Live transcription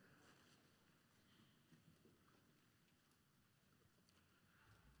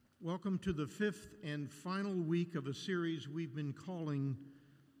Welcome to the fifth and final week of a series we've been calling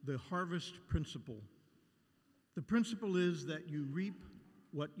the Harvest Principle. The principle is that you reap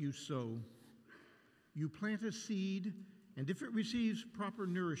what you sow. You plant a seed, and if it receives proper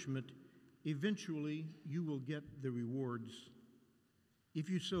nourishment, eventually you will get the rewards.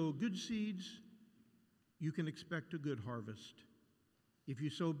 If you sow good seeds, you can expect a good harvest. If you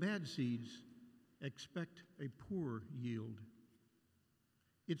sow bad seeds, expect a poor yield.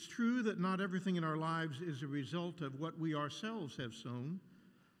 It's true that not everything in our lives is a result of what we ourselves have sown,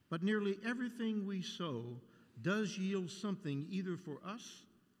 but nearly everything we sow does yield something either for us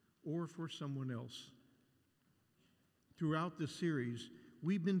or for someone else. Throughout this series,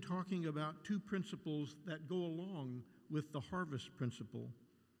 we've been talking about two principles that go along with the harvest principle.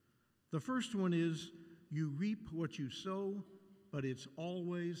 The first one is you reap what you sow, but it's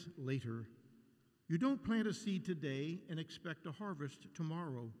always later. You don't plant a seed today and expect a harvest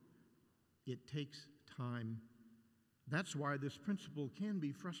tomorrow. It takes time. That's why this principle can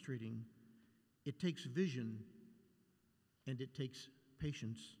be frustrating. It takes vision, and it takes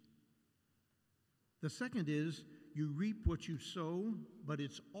patience. The second is you reap what you sow, but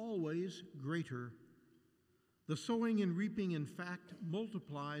it's always greater. The sowing and reaping, in fact,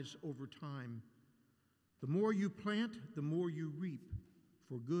 multiplies over time. The more you plant, the more you reap,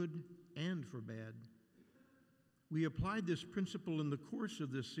 for good and for bad. We applied this principle in the course of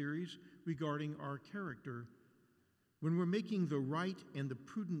this series regarding our character. When we're making the right and the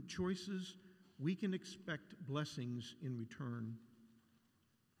prudent choices, we can expect blessings in return.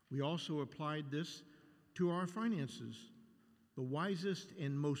 We also applied this to our finances. The wisest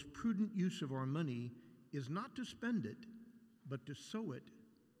and most prudent use of our money is not to spend it, but to sow it.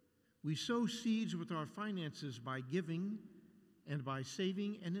 We sow seeds with our finances by giving and by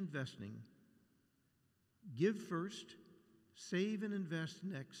saving and investing. Give first, save and invest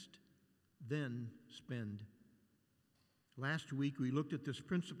next, then spend. Last week we looked at this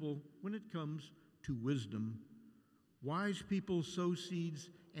principle when it comes to wisdom. Wise people sow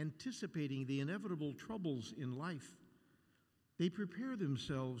seeds anticipating the inevitable troubles in life. They prepare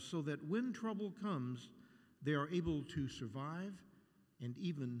themselves so that when trouble comes, they are able to survive and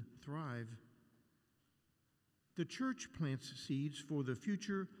even thrive. The church plants seeds for the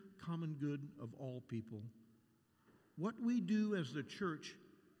future common good of all people. What we do as the church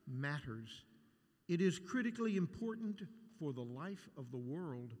matters. It is critically important for the life of the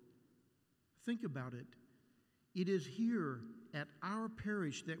world. Think about it. It is here at our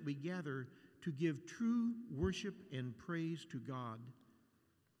parish that we gather to give true worship and praise to God,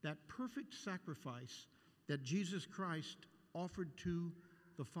 that perfect sacrifice that Jesus Christ offered to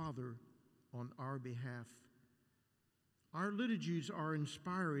the Father on our behalf. Our liturgies are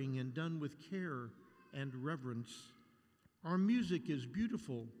inspiring and done with care and reverence. Our music is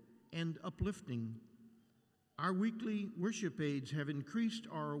beautiful and uplifting. Our weekly worship aids have increased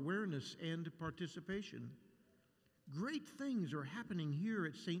our awareness and participation. Great things are happening here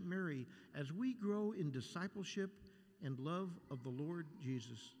at St. Mary as we grow in discipleship and love of the Lord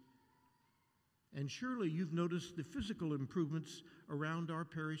Jesus. And surely you've noticed the physical improvements around our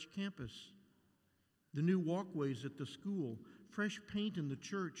parish campus. The new walkways at the school, fresh paint in the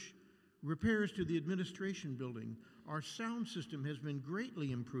church, repairs to the administration building. Our sound system has been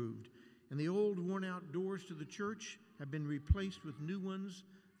greatly improved, and the old worn-out doors to the church have been replaced with new ones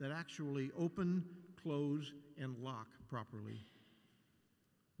that actually open, close, and lock properly.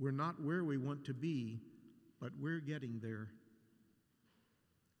 We're not where we want to be, but we're getting there.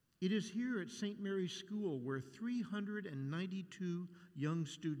 It is here at St. Mary's School where 392 young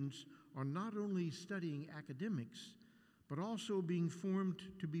students are not only studying academics, but also being formed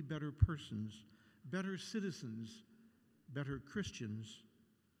to be better persons, better citizens, better Christians.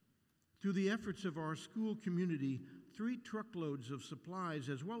 Through the efforts of our school community, 3 truckloads of supplies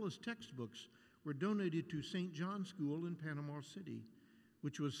as well as textbooks were donated to St. John's School in Panama City,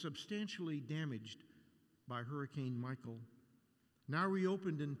 which was substantially damaged by Hurricane Michael. Now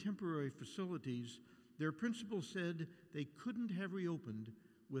reopened in temporary facilities, their principal said they couldn't have reopened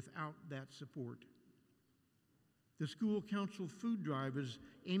without that support. The school council food drive is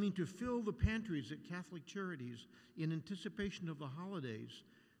aiming to fill the pantries at Catholic Charities in anticipation of the holidays,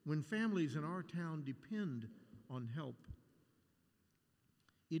 when families in our town depend on help.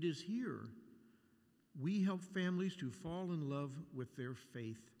 It is here we help families to fall in love with their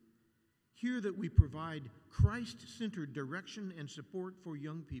faith. Here that we provide Christ-centered direction and support for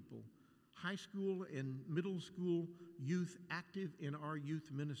young people, high school and middle school youth active in our youth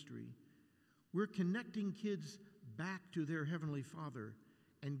ministry. We're connecting kids back to their Heavenly Father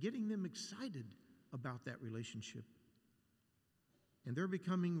and getting them excited about that relationship. and they're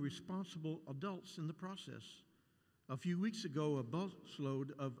becoming responsible adults in the process. A few weeks ago, a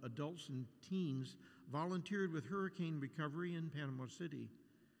busload of adults and teens volunteered with hurricane recovery in Panama City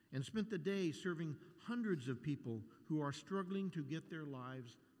and spent the day serving hundreds of people who are struggling to get their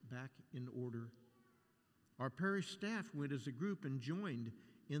lives back in order. Our parish staff went as a group and joined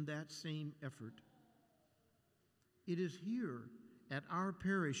in that same effort. It is here at our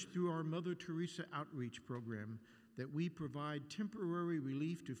parish, through our Mother Teresa outreach program, that we provide temporary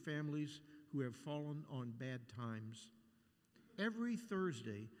relief to families who have fallen on bad times. Every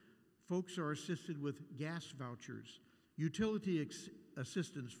Thursday, folks are assisted with gas vouchers, utility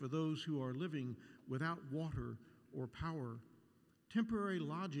assistance for those who are living without water or power, temporary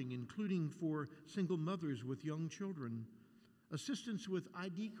lodging, including for single mothers with young children, assistance with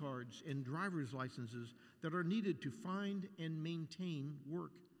ID cards and driver's licenses that are needed to find and maintain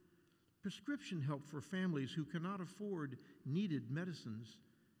work, prescription help for families who cannot afford needed medicines,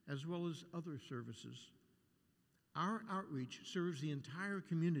 as well as other services. Our outreach serves the entire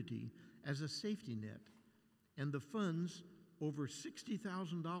community as a safety net, and the funds, over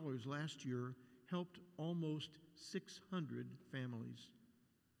 $60,000 last year, helped almost 600 families.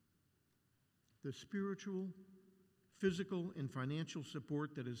 The spiritual, physical, and financial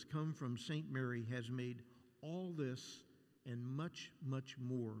support that has come from St. Mary has made all this and much, much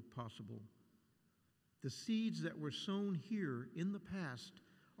more possible. The seeds that were sown here in the past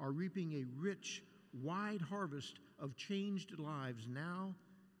are reaping a rich, wide harvest of changed lives now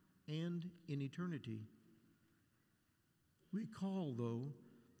and in eternity. Recall, though,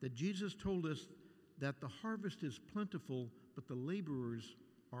 that Jesus told us that the harvest is plentiful, but the laborers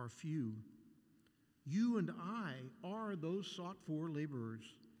are few. You and I are those sought-for laborers.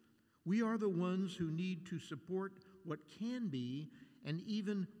 We are the ones who need to support what can be an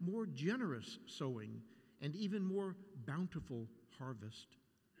even more generous sowing and even more bountiful harvest.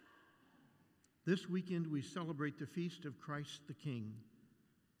 This weekend we celebrate the feast of Christ the King.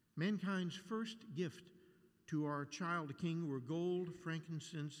 Mankind's first gift to our child king were gold,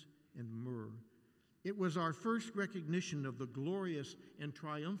 frankincense, and myrrh. It was our first recognition of the glorious and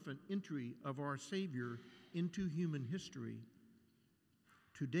triumphant entry of our Savior into human history.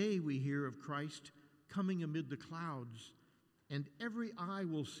 Today we hear of Christ coming amid the clouds, and every eye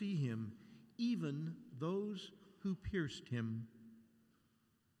will see him, even those who pierced him.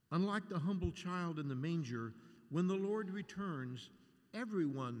 Unlike the humble child in the manger, when the Lord returns,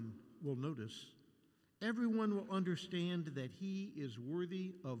 everyone will notice. Everyone will understand that he is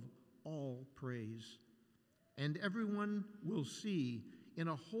worthy of all praise. And everyone will see in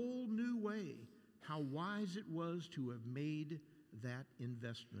a whole new way how wise it was to have made that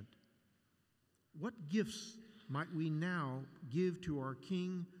investment. What gifts might we now give to our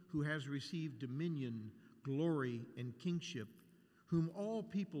King who has received dominion, glory, and kingship, whom all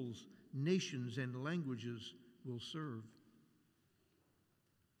peoples, nations, and languages will serve?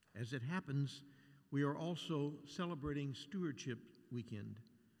 As it happens, we are also celebrating Stewardship Weekend.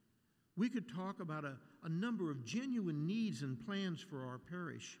 We could talk about a number of genuine needs and plans for our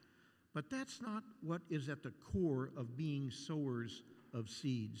parish, but that's not what is at the core of being sowers of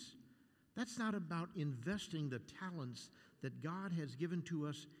seeds. That's not about investing the talents that God has given to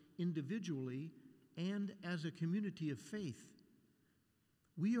us individually and as a community of faith.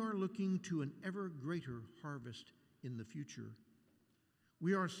 We are looking to an ever greater harvest in the future.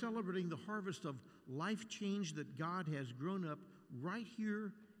 We are celebrating the harvest of life change that God has grown up right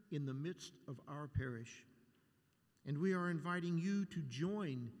here in the midst of our parish. And we are inviting you to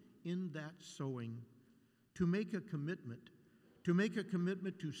join in that sowing, to make a commitment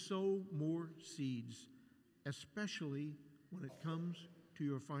to sow more seeds, especially when it comes to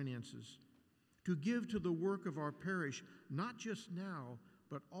your finances, to give to the work of our parish, not just now,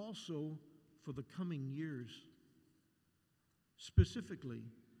 but also for the coming years. Specifically,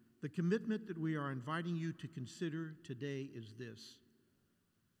 the commitment that we are inviting you to consider today is this: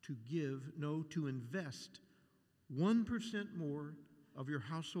 to invest 1% more of your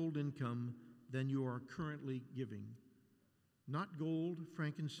household income than you are currently giving. Not gold,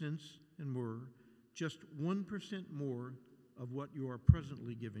 frankincense, and myrrh, just 1% more of what you are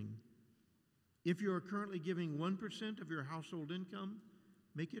presently giving. If you are currently giving 1% of your household income,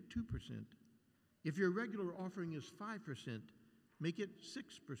 make it 2%. If your regular offering is 5%, make it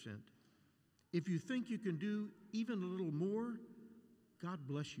 6%. If you think you can do even a little more, God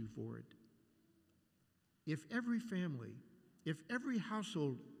bless you for it. If every family, if every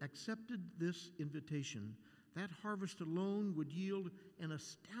household accepted this invitation, that harvest alone would yield an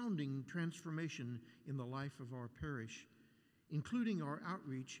astounding transformation in the life of our parish, including our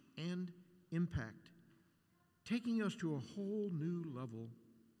outreach and impact. taking us to a whole new level.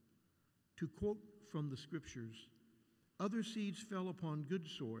 To quote from the Scriptures, other seeds fell upon good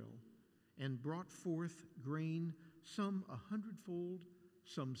soil and brought forth grain, some 100-fold,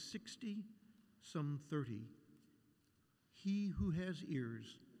 some 60, some 30. He who has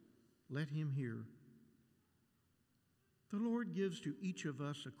ears, let him hear. The Lord gives to each of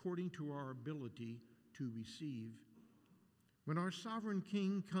us according to our ability to receive. When our sovereign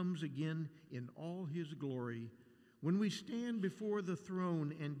King comes again in all his glory, when we stand before the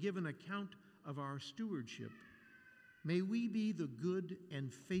throne and give an account of our stewardship, may we be the good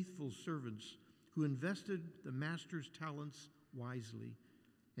and faithful servants who invested the Master's talents wisely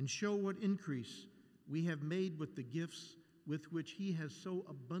and show what increase we have made with the gifts with which he has so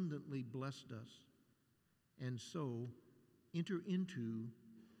abundantly blessed us, and so enter into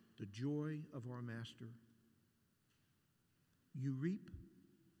the joy of our Master. You reap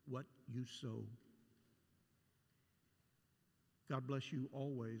what you sow. God bless you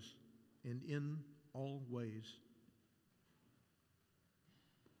always and in all ways.